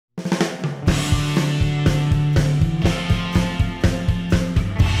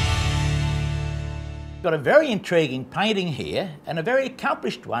Got a very intriguing painting here, and a very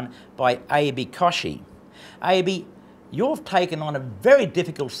accomplished one by Aby Koshy. Aby, you've taken on a very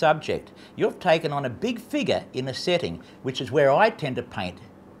difficult subject. You've taken on a big figure in a setting, which is where I tend to paint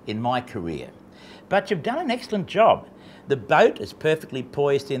in my career. But you've done an excellent job. The boat is perfectly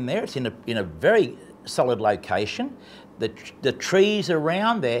poised in there. It's in a very solid location. The trees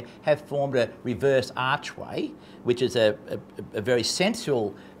around there have formed a reverse archway, which is a very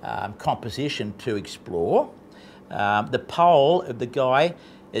sensual composition to explore. The pole of the guy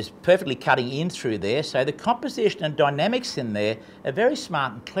is perfectly cutting in through there, so the composition and dynamics in there are very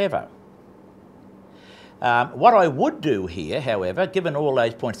smart and clever. What I would do here, however, given all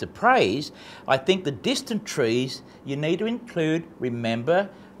those points of praise, I think the distant trees you need to include, remember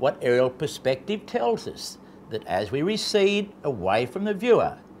what aerial perspective tells us, that as we recede away from the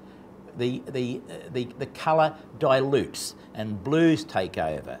viewer, the colour dilutes and blues take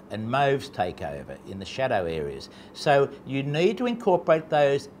over and mauves take over in the shadow areas. So you need to incorporate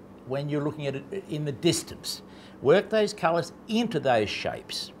those when you're looking at it in the distance. Work those colours into those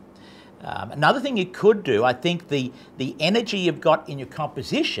shapes. Another thing you could do, I think the energy you've got in your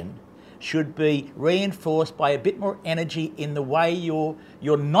composition should be reinforced by a bit more energy in the way you're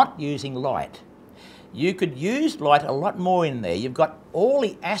not using light. You could use light a lot more in there. You've got all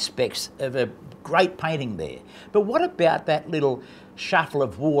the aspects of a great painting there. But what about that little shuffle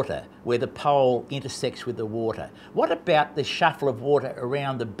of water where the pole intersects with the water? What about the shuffle of water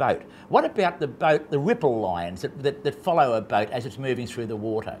around the boat? What about the boat, the ripple lines that follow a boat as it's moving through the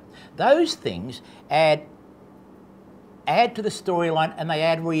water? Those things add to the storyline, and they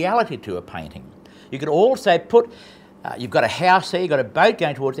add reality to a painting. You could also put you've got a house there, you've got a boat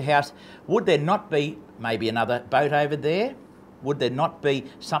going towards the house. Would there not be maybe another boat over there? Would there not be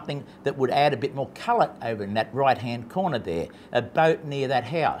something that would add a bit more colour over in that right-hand corner there? A boat near that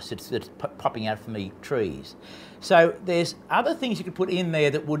house that's popping out from the trees. So there's other things you could put in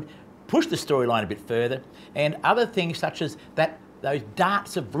there that would push the storyline a bit further, and other things such as those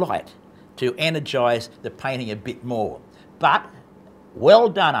darts of light to energise the painting a bit more. But well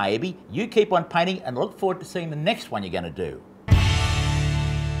done, Aby. You keep on painting and look forward to seeing the next one you're going to do.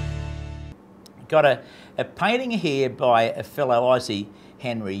 Got a painting here by a fellow Aussie,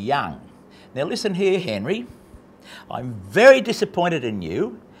 Henry Young. Now listen here, Henry. I'm very disappointed in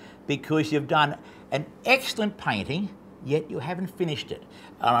you because you've done an excellent painting, yet you haven't finished it.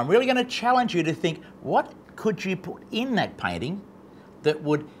 And I'm really going to challenge you to think, what could you put in that painting that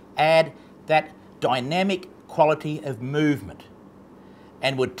would add that dynamic quality of movement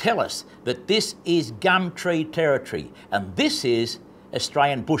and would tell us that this is gum tree territory and this is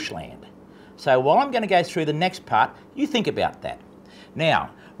Australian bushland. So while I'm going to go through the next part, you think about that. Now,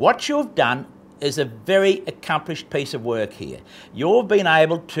 what you've done is a very accomplished piece of work here. You've been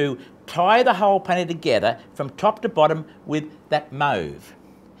able to tie the whole painting together from top to bottom with that mauve.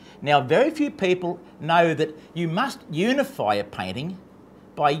 Now, very few people know that you must unify a painting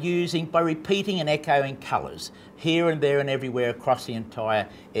by repeating and echoing colours here and there and everywhere across the entire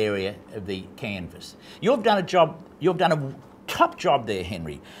area of the canvas. You've done a top job there,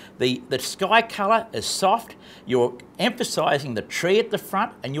 Henry. The sky colour is soft. You're emphasising the tree at the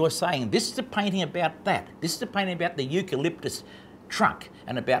front, and you're saying this is a painting about that. This is a painting about the eucalyptus trunk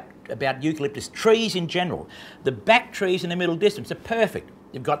and about eucalyptus trees in general. The back trees in the middle distance are perfect.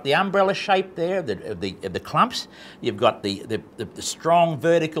 You've got the umbrella shape there of the clumps. You've got the strong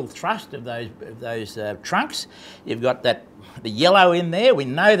vertical thrust of those trunks. You've got the yellow in there. We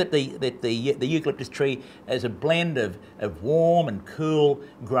know that the eucalyptus tree is a blend of warm and cool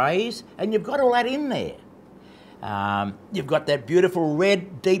greys, and you've got all that in there. You've got that beautiful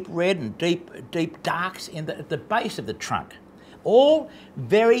deep red and deep darks at the base of the trunk. All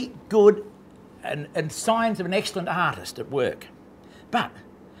very good and signs of an excellent artist at work. But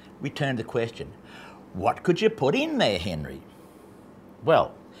we turn to the question, what could you put in there, Henry?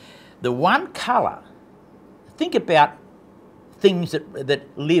 Well, the one colour, think about things that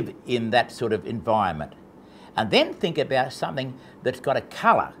live in that sort of environment, and then think about something that's got a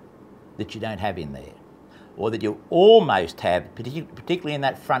colour that you don't have in there, or that you almost have, particularly in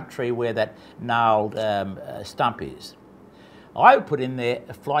that front tree where that gnarled stump is. I would put in there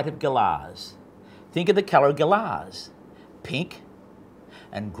a flight of galahs. Think of the colour of galahs, pink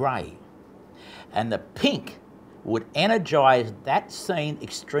and grey. And the pink would energise that scene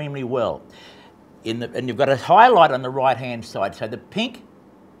extremely well. And you've got a highlight on the right-hand side, so the pink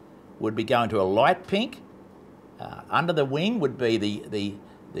would be going to a light pink. Under the wing would be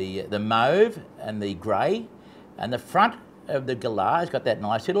the mauve and the grey, and the front of the galah has got that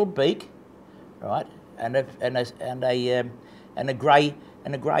nice little beak, right, and a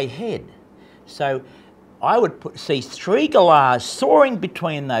grey head. So I would see 3 galahs soaring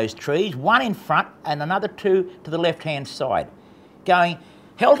between those trees, one in front and another 2 to the left-hand side, going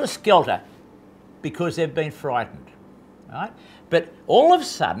helter-skelter because they've been frightened. Right? But all of a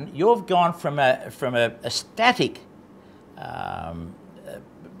sudden, you've gone from a static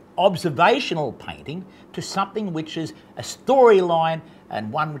observational painting to something which is a storyline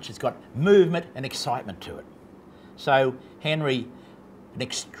and one which has got movement and excitement to it. So, Henry, an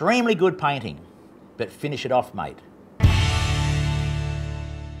extremely good painting, but finish it off, mate.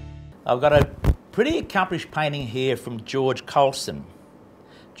 I've got a pretty accomplished painting here from George Coulson,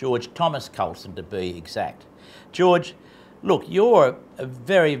 George Thomas Coulson to be exact. George, look, you're a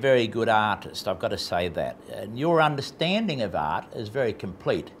very, very good artist, I've got to say that. And your understanding of art is very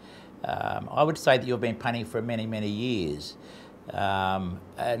complete. I would say that you've been painting for many, many years.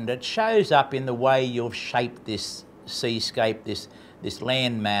 And it shows up in the way you've shaped this seascape, this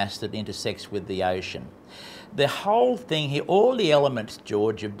landmass that intersects with the ocean. The whole thing here, all the elements,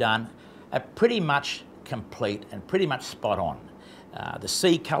 George, you've done are pretty much complete and pretty much spot on. The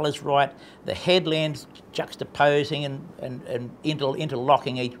sea colours right, the headlands juxtaposing and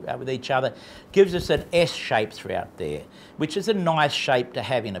interlocking with each other gives us an S shape throughout there, which is a nice shape to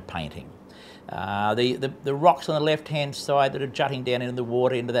have in a painting. The rocks on the left-hand side that are jutting down into the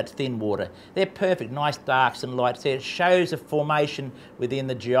water, into that thin water, they're perfect, nice darks and lights there. It shows a formation within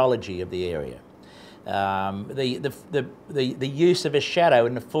the geology of the area. The use of a shadow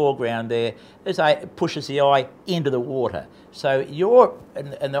in the foreground there pushes the eye into the water. So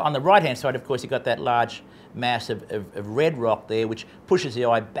on the right-hand side, of course, you've got that large mass of red rock there, which pushes the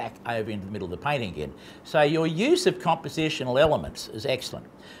eye back over into the middle of the painting again. So your use of compositional elements is excellent.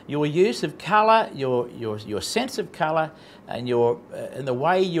 Your use of colour, your sense of colour, and the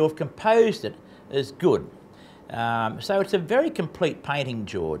way you've composed it is good. So it's a very complete painting,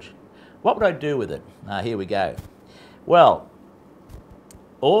 George. What would I do with it? Here we go. Well,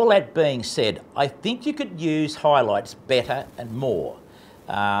 all that being said, I think you could use highlights better and more.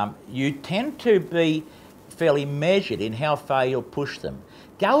 You tend to be fairly measured in how far you'll push them.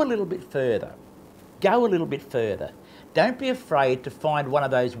 Go a little bit further. Go a little bit further. Don't be afraid to find one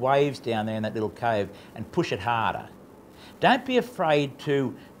of those waves down there in that little cove and push it harder. Don't be afraid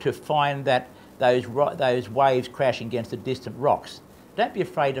to find those waves crashing against the distant rocks. Don't be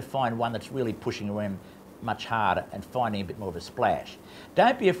afraid to find one that's really pushing around much harder and finding a bit more of a splash.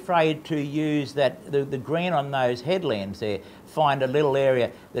 Don't be afraid to use the green on those headlands there. Find a little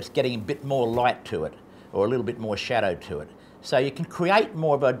area that's getting a bit more light to it or a little bit more shadow to it. So you can create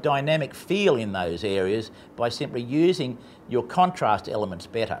more of a dynamic feel in those areas by simply using your contrast elements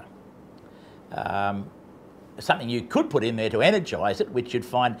better. Something you could put in there to energise it, which you'd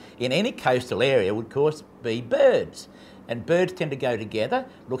find in any coastal area, would of course be birds. And birds tend to go together,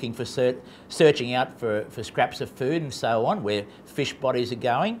 looking for searching out for scraps of food and so on, where fish bodies are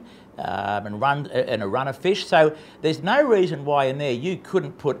going, and a run of fish. So there's no reason why in there you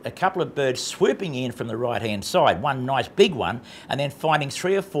couldn't put a couple of birds swooping in from the right-hand side, one nice big one, and then finding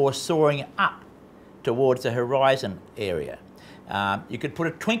 3 or 4 soaring up towards the horizon area. You could put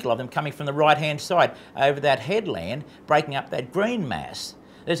a twinkle of them coming from the right-hand side over that headland, breaking up that green mass.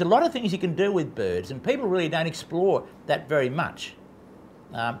 There's a lot of things you can do with birds, and people really don't explore that very much.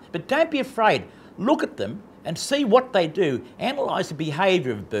 But don't be afraid. Look at them and see what they do. Analyse the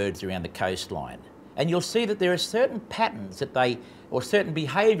behaviour of birds around the coastline, and you'll see that there are certain patterns or certain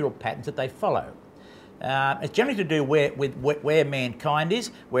behavioural patterns that they follow. It's generally to do with where mankind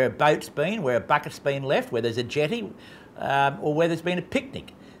is, where a boat's been, where a bucket's been left, where there's a jetty, or where there's been a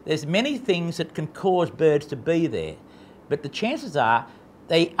picnic. There's many things that can cause birds to be there, but the chances are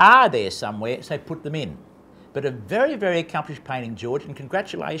they are there somewhere, so put them in. But a very, very accomplished painting, George, and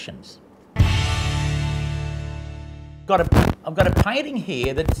congratulations. I've got a painting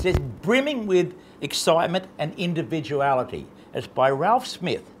here that says brimming with excitement and individuality. It's by Ralph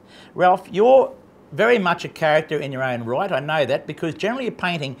Smith. Ralph, you're very much a character in your own right, I know that, because generally a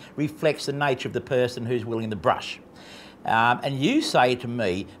painting reflects the nature of the person who's wielding the brush. And you say to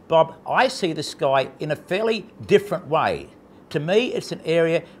me, Bob, I see the sky in a fairly different way. To me, it's an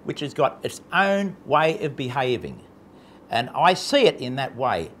area which has got its own way of behaving. And I see it in that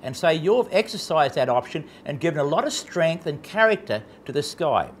way. And so you've exercised that option and given a lot of strength and character to the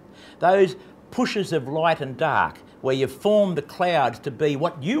sky. Those pushes of light and dark, where you've formed the clouds to be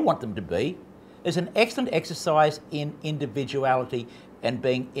what you want them to be, is an excellent exercise in individuality and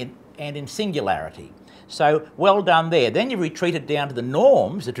in singularity. So well done there. Then you've retreated down to the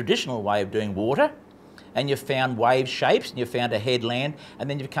norms, the traditional way of doing water, and you've found wave shapes, and you've found a headland, and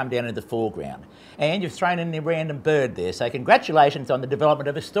then you've come down into the foreground. And you've thrown in a random bird there, so congratulations on the development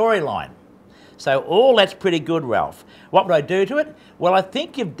of a storyline. So all that's pretty good, Ralph. What would I do to it? Well, I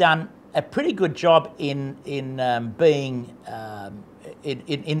think you've done a pretty good job in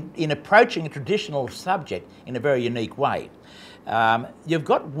approaching a traditional subject in a very unique way. You've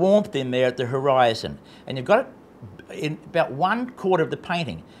got warmth in there at the horizon, and you've got it in about 1/4 of the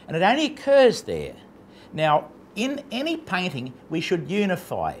painting, and it only occurs there. Now, in any painting, we should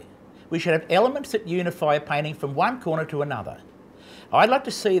unify. We should have elements that unify a painting from one corner to another. I'd like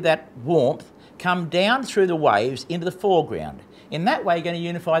to see that warmth come down through the waves into the foreground. In that way, you're going to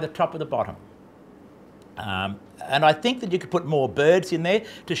unify the top and the bottom. And I think that you could put more birds in there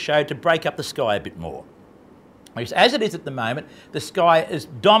to break up the sky a bit more. Because as it is at the moment, the sky is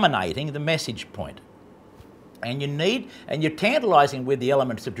dominating the message point. And you're tantalising with the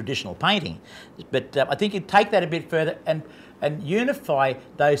elements of traditional painting. But I think you take that a bit further and unify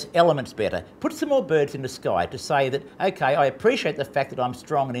those elements better. Put some more birds in the sky to say that, okay, I appreciate the fact that I'm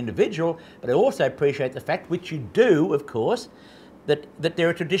strong and individual, but I also appreciate the fact, which you do, of course, that there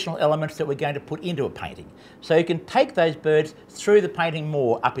are traditional elements that we're going to put into a painting. So you can take those birds through the painting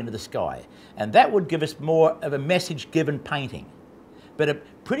more up into the sky. And that would give us more of a message-given painting. But a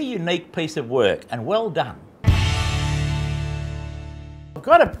pretty unique piece of work, and well done. I've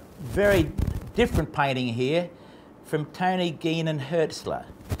got a very different painting here from Toni Guinan-Hertzler.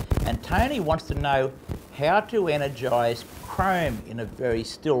 And Toni wants to know how to energise chrome in a very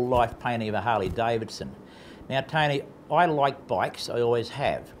still life painting of a Harley Davidson. Now, Toni, I like bikes, I always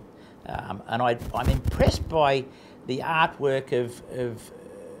have. And I'm impressed by the artwork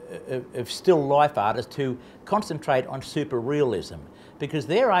of still life artists who concentrate on super realism, because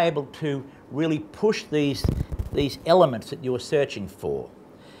they're able to really push these elements that you're searching for.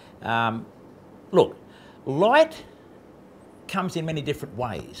 Look, light comes in many different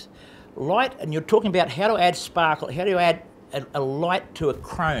ways. Light, and you're talking about how to add sparkle, how do you add a light to a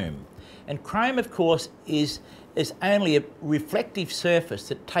chrome? And chrome, of course, is only a reflective surface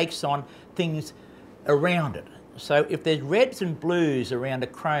that takes on things around it. So if there's reds and blues around a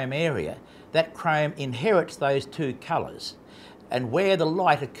chrome area, that chrome inherits those two colours. And where the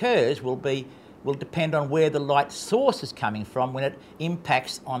light occurs will depend on where the light source is coming from when it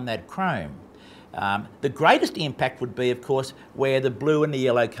impacts on that chrome. The greatest impact would be, of course, where the blue and the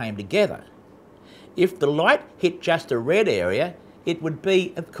yellow came together. If the light hit just a red area, it would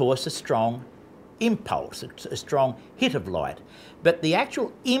be, of course, a strong impulse, a strong hit of light. But the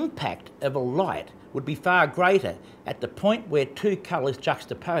actual impact of a light would be far greater at the point where two colours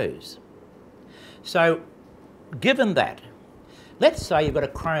juxtapose. So, given that, let's say you've got a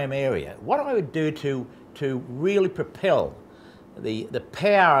chrome area. What I would do to really propel the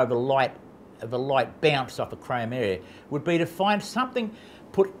power of a light bounce off a chrome area would be to find something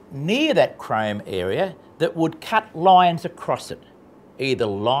put near that chrome area that would cut lines across it, either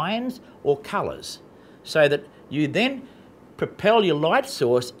lines or colours, so that you then propel your light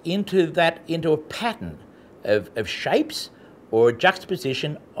source into a pattern of shapes or a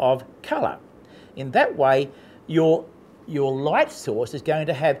juxtaposition of colour. In that way, your light source is going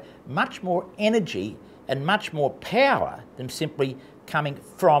to have much more energy and much more power than simply coming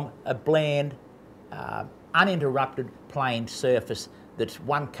from a bland, uninterrupted plain surface that's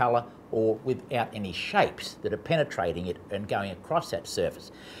one colour or without any shapes that are penetrating it and going across that surface.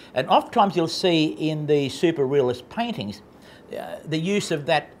 And oftentimes you'll see in the super realist paintings the use of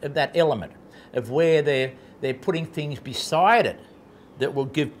that element, of where they're putting things beside it that will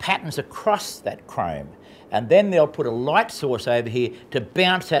give patterns across that chrome. And then they'll put a light source over here to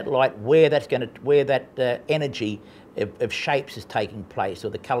bounce that light where that energy of shapes is taking place, or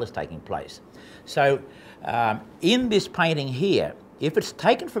the colours taking place. So in this painting here, if it's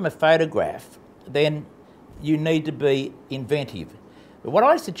taken from a photograph, then you need to be inventive. But what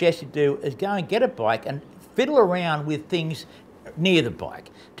I suggest you do is go and get a bike and fiddle around with things near the bike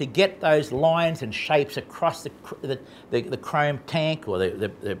to get those lines and shapes across the chrome tank, or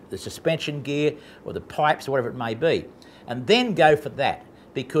the suspension gear, or the pipes, or whatever it may be. And then go for that,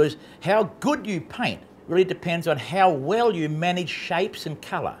 because how good you paint really depends on how well you manage shapes and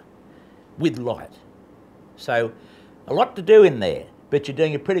colour with light. So a lot to do in there, but you're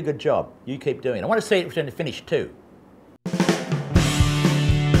doing a pretty good job. You keep doing it. I want to see it return to finish too.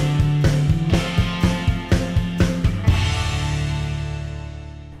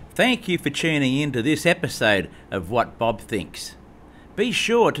 Thank you for tuning in to this episode of What Bob Thinks. Be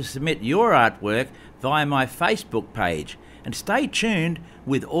sure to submit your artwork via my Facebook page, and stay tuned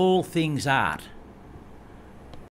with All Things Art.